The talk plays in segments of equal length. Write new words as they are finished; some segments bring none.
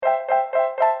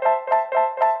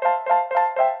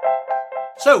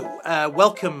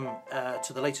Welcome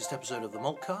to the latest episode of the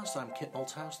Maltcast. I'm Kit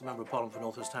Malthouse, the Member of Parliament for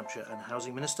North West Hampshire and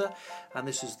Housing Minister, and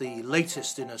this is the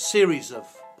latest in a series of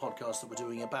podcasts that we're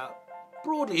doing about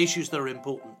broadly issues that are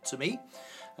important to me.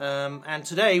 And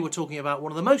today we're talking about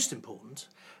one of the most important,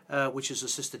 which is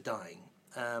assisted dying.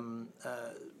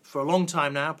 For a long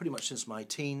time now, pretty much since my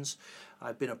teens,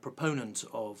 I've been a proponent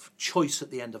of choice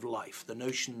at the end of life, the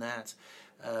notion that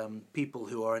people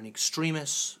who are in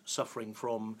extremis, suffering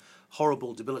from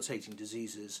horrible, debilitating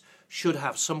diseases, should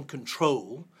have some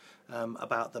control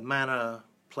about the manner,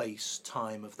 place,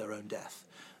 time of their own death.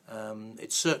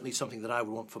 It's certainly something that I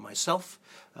would want for myself,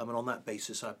 and on that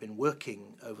basis I've been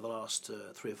working over the last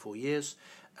 3 or 4 years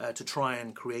to try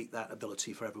and create that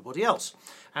ability for everybody else.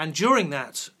 And during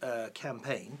that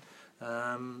campaign,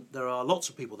 there are lots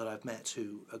of people that I've met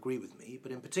who agree with me,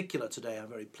 but in particular today I'm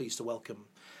very pleased to welcome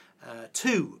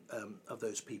two of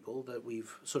those people that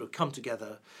we've sort of come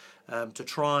together to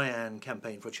try and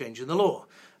campaign for a change in the law.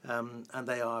 And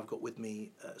they are, I've got with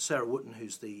me Sarah Wooton,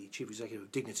 who's the Chief Executive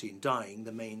of Dignity in Dying,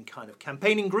 the main kind of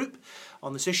campaigning group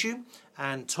on this issue,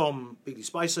 and Tom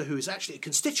Beagley-Spicer, who is actually a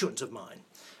constituent of mine,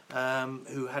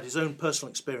 who had his own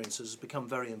personal experiences, has become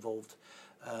very involved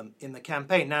in the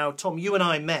campaign. Now, Tom, you and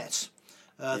I met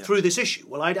through this issue.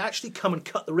 Well, I'd actually come and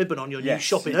cut the ribbon on your new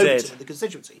shop in Overton in the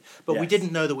constituency, but we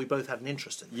didn't know that we both had an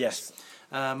interest in this. Yes.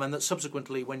 And that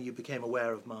subsequently, when you became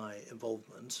aware of my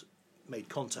involvement, made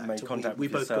contact we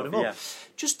both yourself, got involved.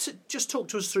 Yeah. Just talk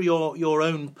to us through your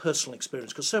own personal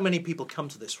experience, because so many people come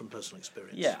to this from personal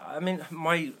experience. Yeah, I mean,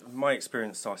 my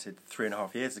experience started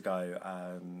 3.5 years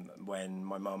ago when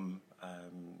my mum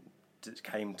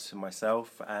came to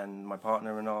myself and my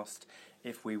partner and asked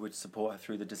if we would support her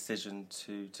through the decision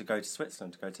to go to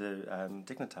Switzerland, to go to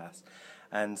Dignitas.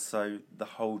 And so the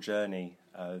whole journey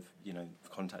of,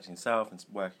 contacting yourself and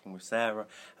working with Sarah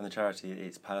and the charity,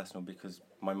 it's personal because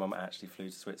my mum actually flew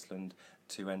to Switzerland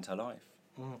to end her life.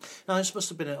 Now, this must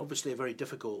have been obviously a very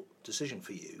difficult decision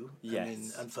for you,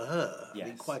 yes. And for her. Yes. I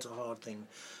mean, quite a hard thing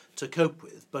to cope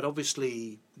with, but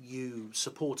obviously you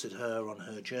supported her on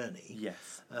her journey.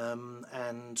 Yes.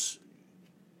 And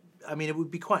I mean, it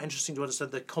would be quite interesting to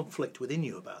understand the conflict within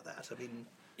you about that. I mean,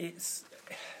 it's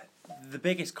the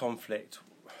biggest conflict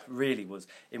really was,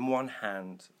 in one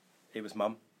hand, it was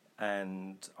Mum,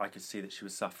 and I could see that she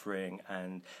was suffering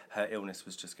and her illness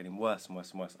was just getting worse and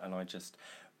worse and worse, and I just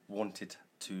wanted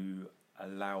to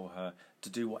allow her to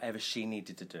do whatever she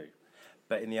needed to do.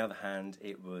 But in the other hand,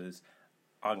 it was,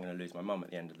 I'm going to lose my mum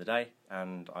at the end of the day,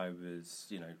 and I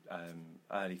was,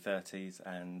 early 30s,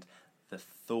 and the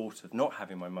thought of not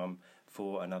having my mum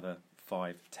for another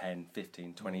 5, 10,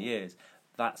 15, 20 years,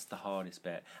 that's the hardest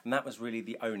bit. And that was really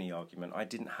the only argument. I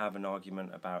didn't have an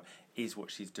argument about is what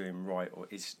she's doing right or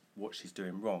is what she's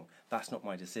doing wrong. That's not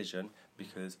my decision,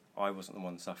 because I wasn't the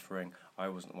one suffering, I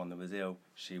wasn't the one that was ill,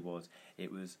 she was. It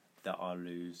was that I'll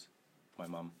lose my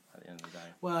mum at the end of the day.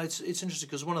 Well, it's interesting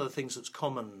because one of the things that's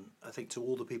common, I think, to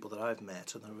all the people that I've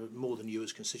met, and there are more than you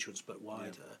as constituents but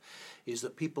wider, is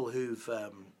that people who've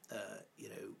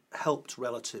helped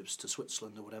relatives to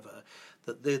Switzerland or whatever,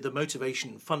 that the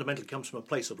motivation fundamentally comes from a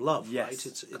place of love, yes, right?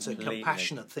 It's a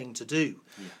compassionate thing to do,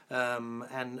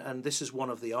 and this is one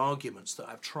of the arguments that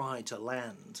I've tried to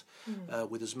land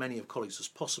with as many of colleagues as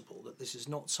possible, that this is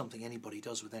not something anybody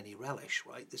does with any relish,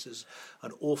 right? This is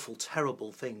an awful,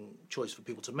 terrible choice for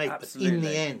people to make, absolutely. but in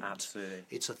the end, absolutely.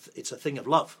 it's a thing of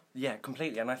love. Yeah,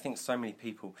 completely. And I think so many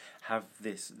people have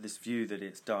this view that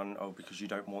it's done, because you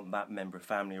don't want that member of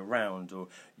family around, or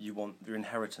you want your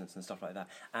inheritance and stuff like that.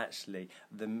 Actually,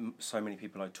 so many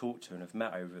people I talk to and have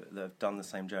met over that have done the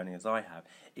same journey as I have,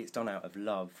 it's done out of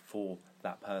love for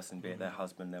that person, be it their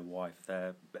husband, their wife,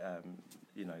 their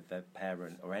their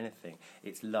parent or anything.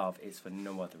 It's love, it's for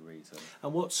no other reason.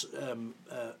 And what's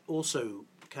also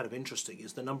kind of interesting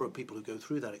is the number of people who go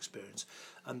through that experience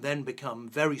and then become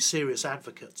very serious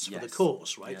advocates for the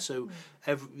cause, right? Yeah. So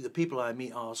the people I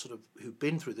meet are sort of who've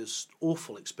been through this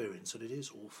awful experience, and it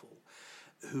is awful,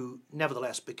 who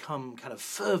nevertheless become kind of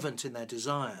fervent in their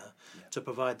desire to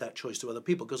provide that choice to other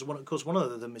people. Because one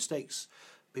of the mistakes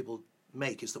people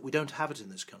make is that we don't have it in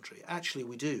this country. Actually,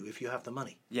 we do if you have the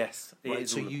money. Yes. Right?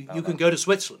 So you can go to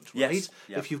Switzerland, right? Yes.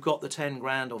 Yep. If you've got the 10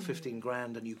 grand or 15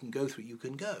 grand and you can go through, you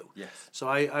can go. Yes. So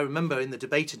I remember in the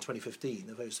debate in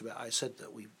 2015, I said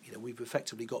that we've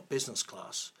effectively got business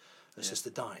class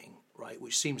assisted dying, right?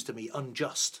 Which seems to me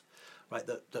unjust, right?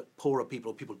 That poorer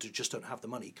people who just don't have the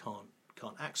money can't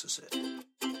access it.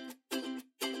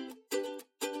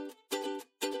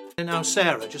 And now,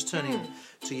 Sarah, just turning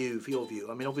to you for your view.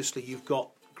 I mean, obviously, you've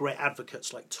got great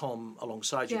advocates like Tom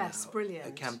alongside you now. Yes,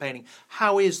 brilliant. Campaigning.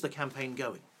 How is the campaign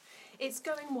going? It's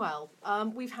going well.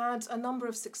 We've had a number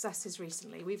of successes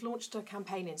recently. We've launched a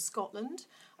campaign in Scotland,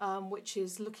 which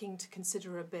is looking to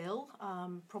consider a bill,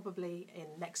 probably in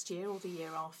next year or the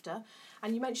year after.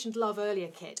 And you mentioned love earlier,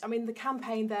 Kit. I mean, the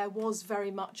campaign there was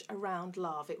very much around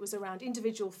love. It was around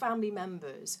individual family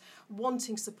members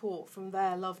wanting support from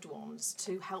their loved ones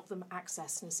to help them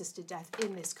access an assisted death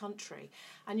in this country.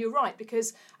 And you're right,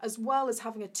 because as well as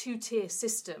having a two-tier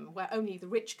system where only the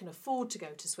rich can afford to go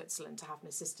to Switzerland to have an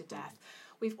assisted death,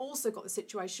 we've also got the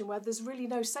situation where there's really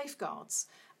no safeguards.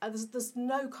 There's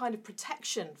no kind of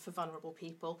protection for vulnerable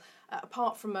people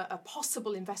apart from a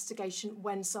possible investigation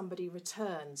when somebody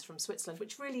returns from Switzerland,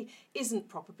 which really isn't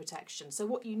proper protection. So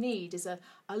what you need is a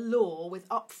law with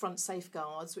upfront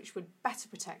safeguards which would better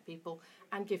protect people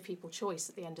and give people choice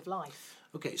at the end of life.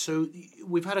 Okay, so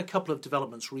we've had a couple of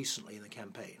developments recently in the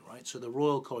campaign, right? So the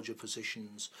Royal College of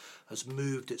Physicians has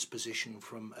moved its position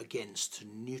from against to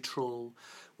neutral.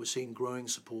 We're seeing growing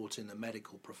support in the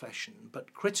medical profession.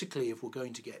 But critically, if we're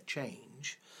going to get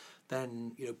change,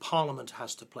 then Parliament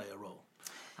has to play a role.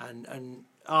 And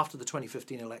after the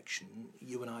 2015 election,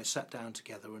 you and I sat down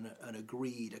together and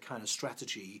agreed a kind of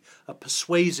strategy, a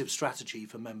persuasive strategy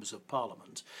for members of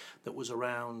Parliament that was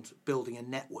around building a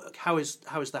network. How is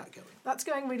that going? That's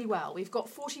going really well. We've got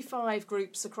 45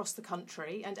 groups across the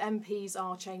country, and MPs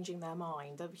are changing their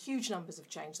mind. Huge numbers have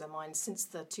changed their minds since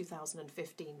the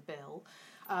 2015 bill.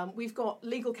 We've got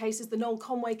legal cases. The Noel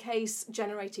Conway case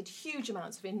generated huge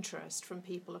amounts of interest from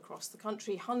people across the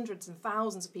country. Hundreds and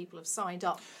thousands of people have signed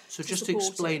up. So just to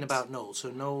explain about Noel. So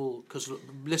Noel, because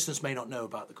listeners may not know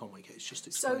about the Conway case, just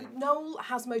explain. So Noel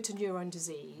has motor neurone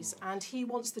disease, and he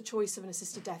wants the choice of an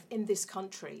assisted death in this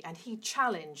country. And he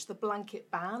challenged the blanket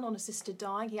ban on assisted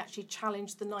dying. He actually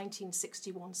challenged the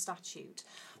 1961 statute,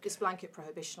 this blanket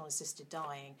prohibition on assisted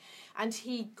dying. And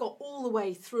he got all the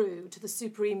way through to the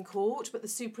Supreme Court, but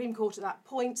the Supreme Court at that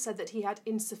point said that he had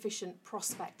insufficient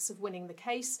prospects of winning the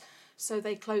case, so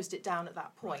they closed it down at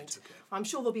that point. Right, okay. I'm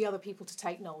sure there'll be other people to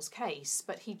take Noel's case,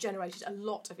 but he generated a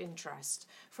lot of interest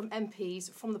from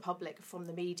MPs, from the public, from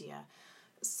the media.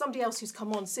 Somebody else who's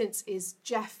come on since is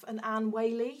Jeff and Anne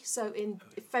Whaley. So in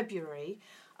February,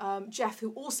 Jeff,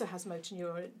 who also has motor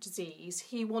neuron disease,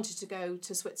 he wanted to go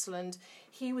to Switzerland.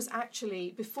 He was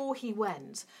actually, before he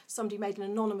went, somebody made an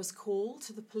anonymous call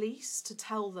to the police to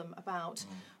tell them about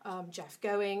Jeff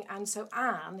going. And so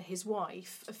Anne, his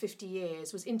wife of 50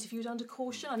 years, was interviewed under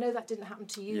caution. I know that didn't happen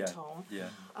to you, Tom. Yeah.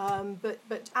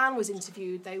 But Anne was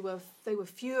interviewed. They were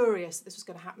furious that this was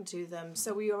going to happen to them.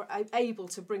 So we were able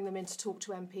to bring them in to talk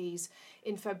to MPs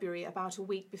in February, about a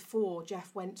week before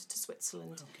Jeff went to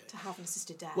Switzerland to have an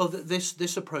assisted death. Well,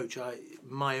 this approach,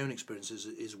 my own experience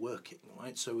is working,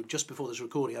 right? So just before this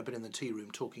recording, I've been in the tea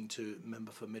room talking to a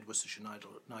member for Mid Worcestershire,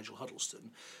 Nigel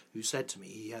Huddleston, who said to me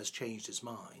he has changed his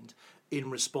mind in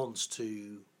response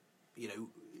to,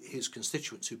 his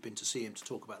constituents who've been to see him to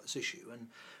talk about this issue. And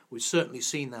we've certainly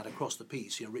seen that across the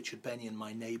piece. Richard Bennion,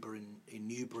 my neighbour in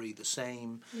Newbury, the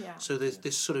same. Yeah. So there's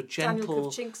this sort of gentle...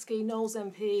 Daniel Kowczynski, Noel's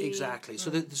MP. Exactly. So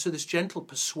this gentle,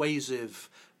 persuasive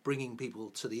bringing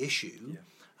people to the issue,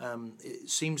 it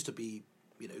seems to be,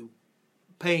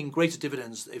 paying greater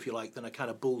dividends, if you like, than a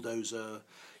kind of bulldozer,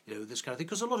 this kind of thing.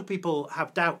 Because a lot of people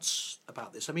have doubts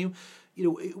about this. I mean,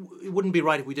 it wouldn't be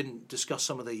right if we didn't discuss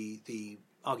some of the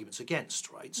arguments against,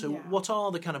 right? So what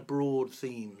are the kind of broad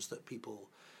themes that people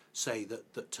say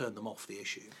that turn them off the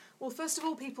issue? Well, first of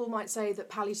all, people might say that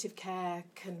palliative care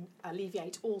can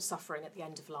alleviate all suffering at the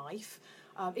end of life.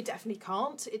 It definitely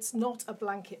can't. It's not a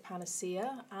blanket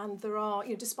panacea, and there are,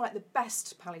 despite the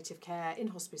best palliative care in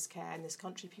hospice care in this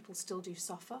country, people still do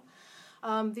suffer.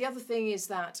 The other thing is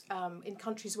that in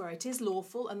countries where it is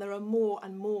lawful, and there are more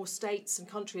and more states and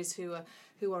countries who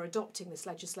are adopting this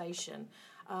legislation,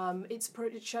 it's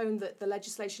shown that the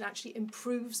legislation actually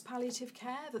improves palliative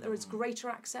care, that there is greater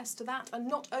access to that, and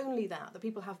not only that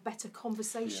people have better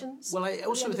conversations. Well, I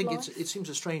also think it seems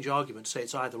a strange argument to say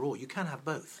it's either or. You can have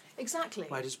both. Exactly.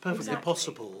 Right, it's perfectly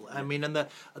possible. I mean, and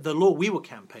the law we were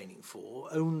campaigning for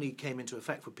only came into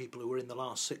effect for people who were in the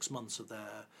last 6 months of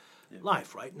their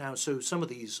life, right? Now, so some of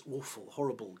these awful,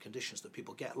 horrible conditions that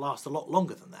people get last a lot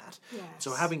longer than that. Yes.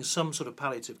 So having some sort of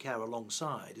palliative care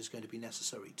alongside is going to be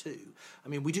necessary too. I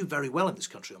mean, we do very well in this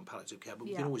country on palliative care, but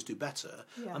we can always do better.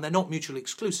 Yeah. And they're not mutually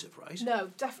exclusive, right? No,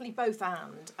 definitely both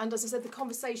and. And as I said, the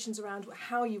conversations around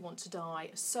how you want to die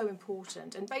are so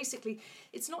important. And basically,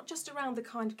 it's not just around the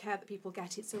kind of care that people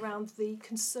get, it's around the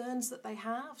concerns that they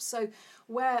have. So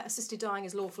where assisted dying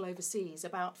is lawful overseas,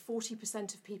 about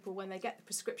 40% of people, when they get the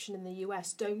prescription in the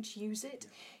US, don't use it.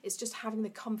 It's just having the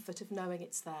comfort of knowing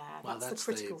it's there. Well, that's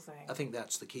the critical thing. I think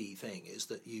that's the key thing, is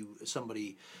that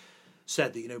somebody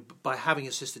said that, you know, by having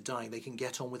assisted dying, they can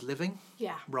get on with living,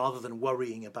 Yeah. rather than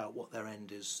worrying about what their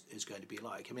end is going to be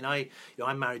like. I mean,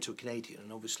 I'm married to a Canadian,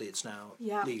 and obviously it's now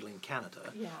Yeah. legal in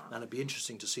Canada, Yeah. and it'd be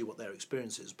interesting to see what their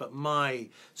experience is. But my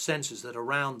sense is that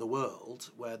around the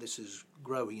world, where this is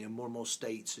growing, you know, more and more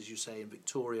states, as you say, in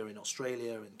Victoria, in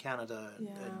Australia, in Canada,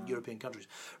 and European countries,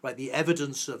 right, the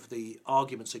evidence of the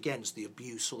arguments against the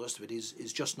abuse, all the rest of it,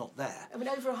 is just not there. I mean,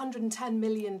 over 110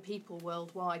 million people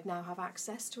worldwide now have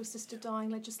access to assisted dying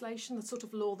legislation, the sort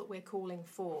of law that we're calling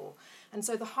for. And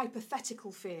so the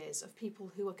hypothetical fears of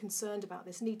people who are concerned about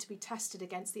this need to be tested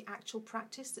against the actual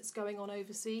practice that's going on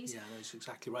overseas. Yeah, that's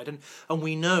exactly right. And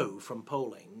we know from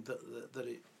polling that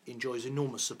it enjoys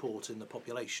enormous support in the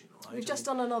population, right? We've just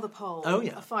done another poll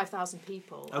of 5,000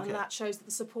 people, and that shows that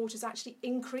the support has actually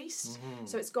increased.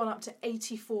 So it's gone up to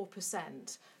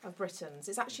 84% of Britons.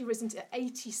 It's actually risen to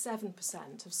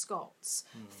 87% of Scots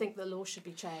think the law should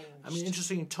be changed. I mean,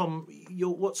 interesting, Tom,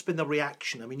 what's been the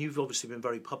reaction? I mean, you've obviously been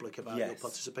very public about your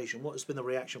participation. What has been the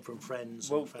reaction from friends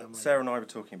and family? Sarah and I were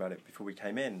talking about it before we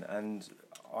came in, and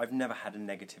I've never had a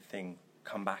negative thing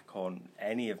come back on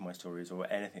any of my stories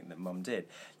or anything that Mum did.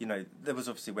 You know, there was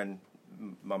obviously when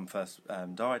Mum first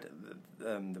died,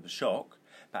 there was shock,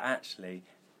 but actually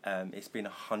it's been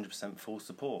 100% full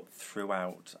support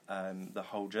throughout the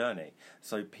whole journey.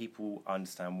 So people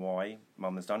understand why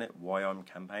Mum has done it, why I'm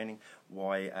campaigning,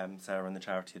 why Sarah and the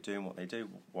charity are doing what they do,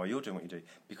 why you're doing what you do,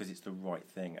 because it's the right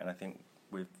thing. And I think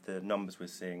with the numbers we're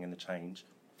seeing and the change,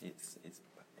 it's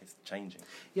changing.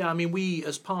 Yeah, I mean, we,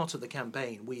 as part of the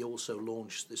campaign, we also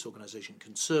launched this organisation,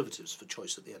 Conservatives for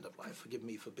Choice at the End of Life. Forgive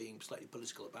me for being slightly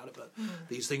political about it, but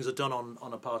these things are done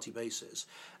on a party basis.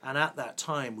 And at that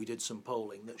time, we did some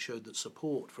polling that showed that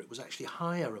support for it was actually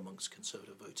higher amongst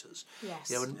Conservative voters.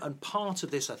 Yes. You know, and part of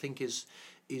this, I think, is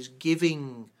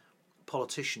giving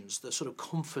politicians the sort of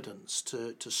confidence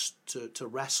to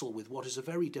wrestle with what is a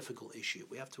very difficult issue.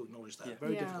 We have to acknowledge that,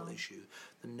 very difficult issue,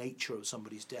 the nature of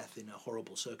somebody's death in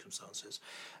horrible circumstances,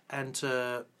 and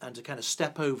to kind of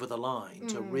step over the line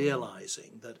to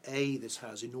realising that A, this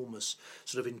has enormous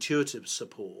sort of intuitive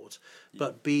support,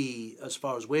 but B, as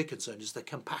far as we're concerned, is the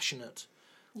compassionate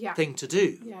thing to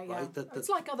do. Right? It's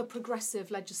like other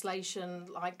progressive legislation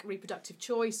like reproductive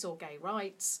choice or gay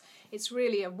rights. It's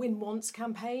really a win-once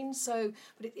campaign. So,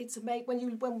 but it's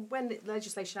when the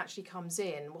legislation actually comes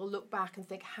in, we'll look back and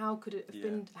think, how could it have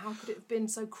been? How could it have been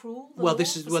so cruel?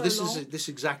 This is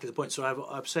exactly the point. So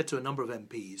I've said to a number of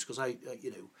MPs, because I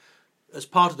as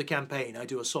part of the campaign, I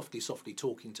do a softly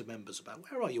talking to members about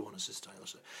where are you on assisted dying.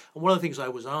 And one of the things I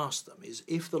always ask them is,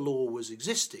 if the law was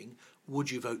existing, would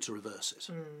you vote to reverse it?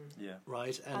 Yeah.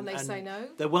 Right? And they say no?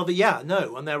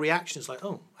 No. And their reaction is like,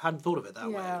 hadn't thought of it that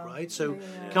way, right? So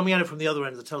coming at it from the other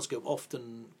end of the telescope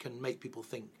often can make people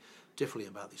think differently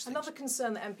about these things. Another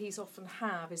concern that MPs often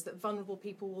have is that vulnerable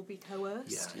people will be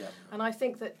coerced. Yeah. And I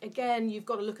think that, again, you've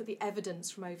got to look at the evidence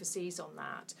from overseas on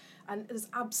that. And there's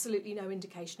absolutely no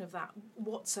indication of that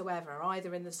whatsoever,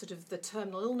 either in the sort of the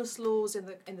terminal illness laws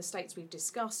in the states we've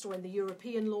discussed, or in the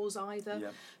European laws either. Yeah.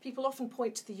 People often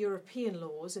point to the European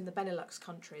laws in the Benelux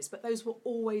countries, but those were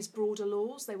always broader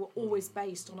laws. They were always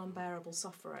based on unbearable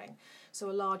suffering. So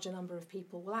a larger number of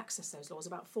people will access those laws.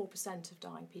 About 4% of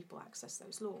dying people access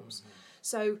those laws.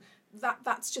 So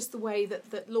that's just the way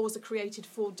that laws are created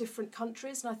for different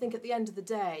countries. And I think at the end of the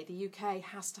day, the UK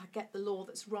has to get the law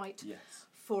that's right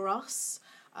for us.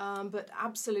 But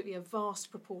absolutely a vast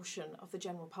proportion of the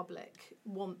general public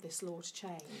want this law to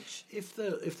change. If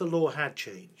the law had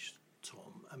changed,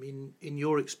 Tom, I mean, in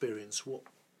your experience,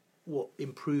 what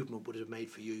improvement would it have made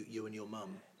for you and your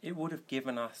mum? It would have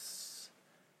given us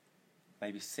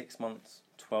maybe 6 months,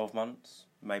 12 months,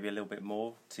 maybe a little bit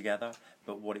more together.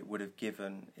 But what it would have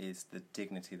given is the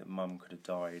dignity that Mum could have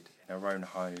died in her own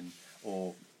home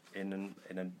or in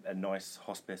a nice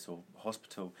hospice or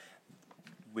hospital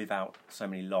without so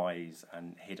many lies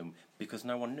and hidden, because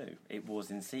no one knew. It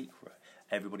was in secret.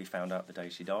 Everybody found out the day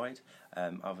she died,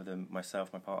 other than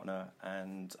myself, my partner,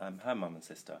 and her mum and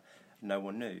sister. No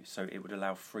one knew. So it would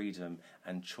allow freedom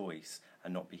and choice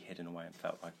and not be hidden away and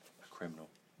felt like a criminal.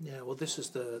 Yeah, well, this is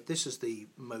the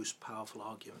most powerful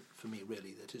argument for me,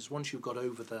 really. That is, once you've got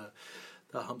over the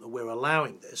hump that we're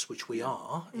allowing this, which we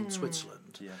are in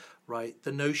Switzerland, right?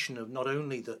 The notion of not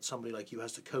only that somebody like you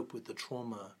has to cope with the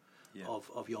trauma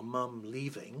of your mum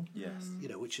leaving,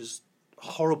 which is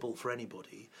horrible for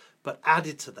anybody, but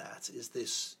added to that is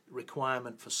this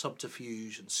requirement for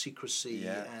subterfuge and secrecy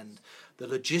and the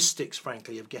logistics,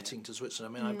 frankly, of getting to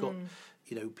Switzerland. I mean, I've got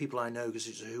people I know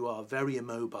who are very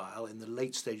immobile in the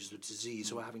late stages of disease,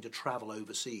 who are having to travel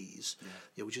overseas,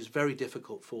 which is very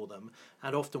difficult for them,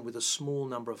 and often with a small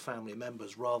number of family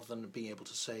members, rather than being able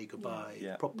to say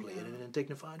goodbye properly and in a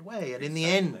dignified way. And in the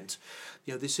end,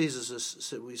 this is,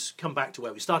 so we come back to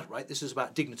where we started, right? This is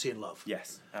about dignity and love.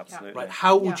 Yes, absolutely. Right?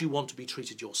 How would you want to be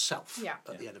treated yourself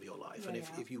at the end of your life? And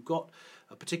if you've got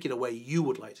a particular way you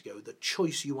would like to go, the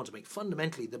choice you want to make,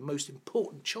 fundamentally the most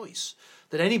important choice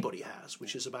that anybody has,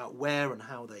 which is about where and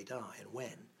how they die and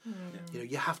when.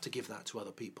 You have to give that to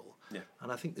other people.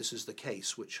 And I think this is the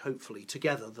case, which hopefully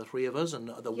together the three of us and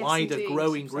the wider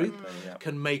growing group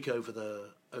can make over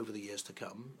the years to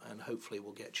come, and hopefully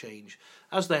will get change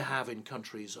as they have in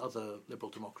countries, other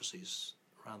liberal democracies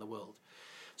around the world.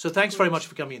 So thanks very much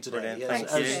for coming in today.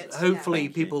 As hopefully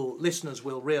listeners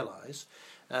will realise,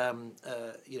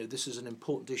 this is an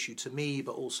important issue to me,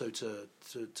 but also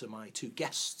to my two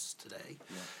guests today,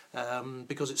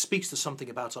 because it speaks to something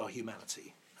about our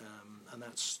humanity, and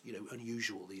that's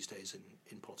unusual these days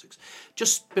in politics.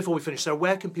 Just before we finish, Sarah,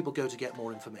 where can people go to get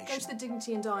more information? Go to the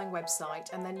Dignity in Dying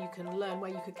website, and then you can learn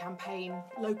where you could campaign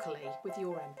locally with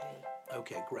your MP.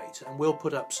 Okay, great. And we'll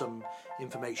put up some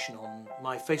information on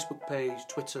my Facebook page,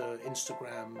 Twitter,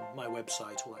 Instagram, my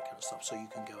website, all that kind of stuff, so you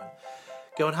can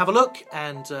go and have a look.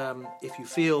 And if you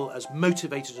feel as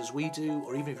motivated as we do,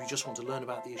 or even if you just want to learn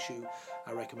about the issue,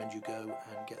 I recommend you go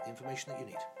and get the information that you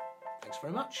need. Thanks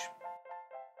very much.